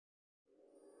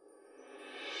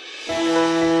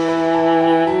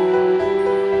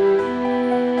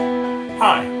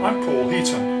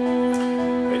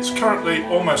It's currently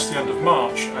almost the end of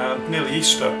March and nearly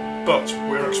Easter, but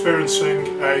we're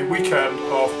experiencing a weekend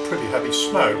of pretty heavy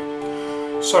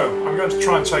snow. So I'm going to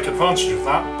try and take advantage of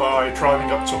that by driving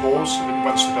up to Hawes in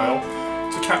Wensleydale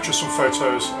to capture some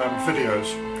photos and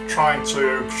videos, trying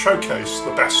to showcase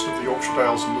the best of the Yorkshire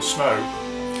Dales in the snow.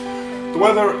 The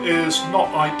weather is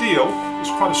not ideal,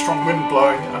 there's quite a strong wind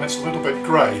blowing and it's a little bit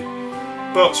grey,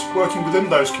 but working within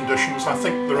those conditions I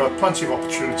think there are plenty of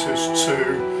opportunities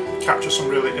to capture some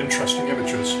really interesting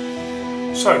images.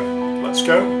 So let's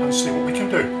go and see what we can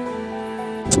do.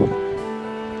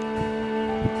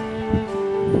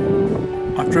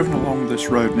 I've driven along this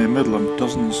road near Midland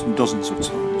dozens and dozens of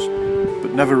times,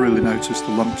 but never really noticed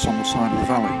the lumps on the side of the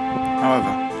valley.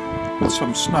 However, with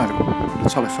some snow and a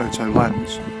telephoto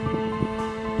lens,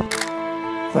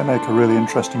 they make a really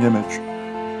interesting image,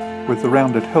 with the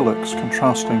rounded hillocks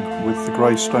contrasting with the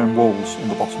grey stone walls in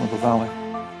the bottom of the valley.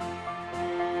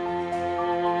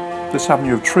 This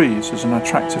avenue of trees is an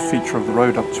attractive feature of the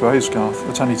road up to Hawes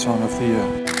at any time of the year.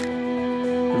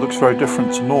 It looks very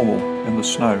different to normal in the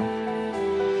snow.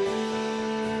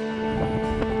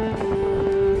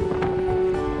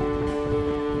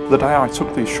 The day I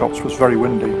took these shots was very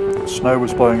windy, snow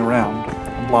was blowing around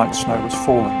and light snow was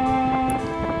falling.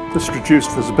 This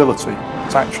reduced visibility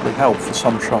has actually helped for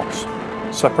some shots,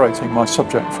 separating my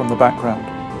subject from the background.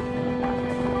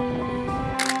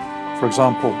 For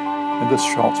example, in this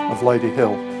shot of Lady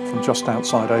Hill from just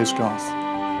outside Hawes.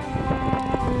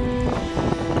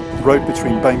 The road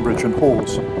between Bainbridge and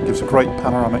Hawes gives a great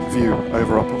panoramic view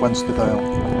over Upper Wensleydale.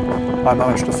 I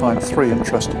managed to find 3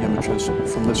 interesting images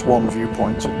from this one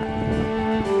viewpoint.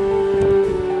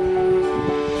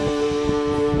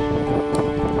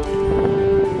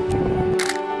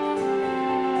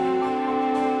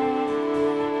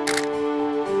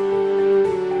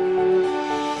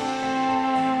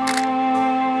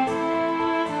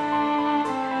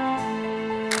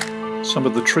 Some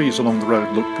of the trees along the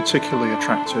road look particularly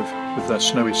attractive with their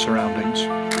snowy surroundings.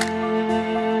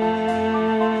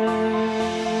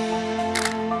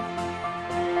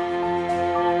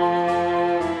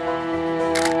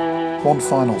 One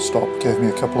final stop gave me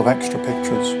a couple of extra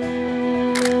pictures.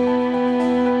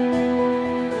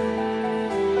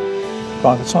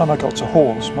 By the time I got to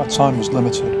Hawes, my time was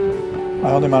limited.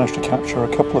 I only managed to capture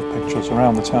a couple of pictures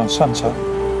around the town centre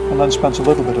and then spent a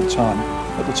little bit of time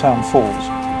at the town falls,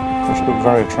 which look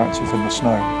very attractive in the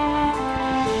snow.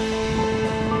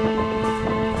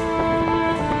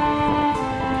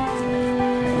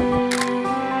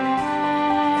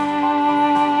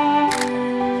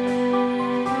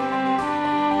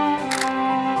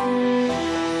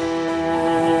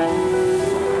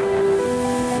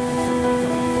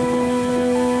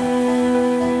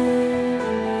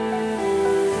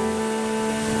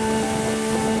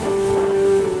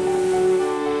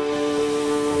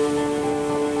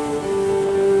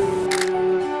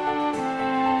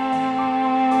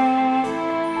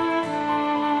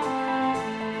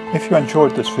 If you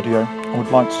enjoyed this video and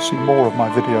would like to see more of my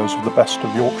videos of the best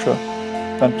of Yorkshire,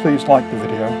 then please like the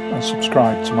video and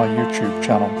subscribe to my YouTube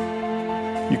channel.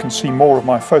 You can see more of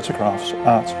my photographs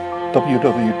at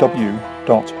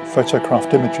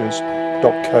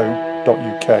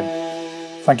www.photographimages.co.uk.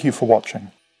 Thank you for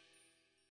watching.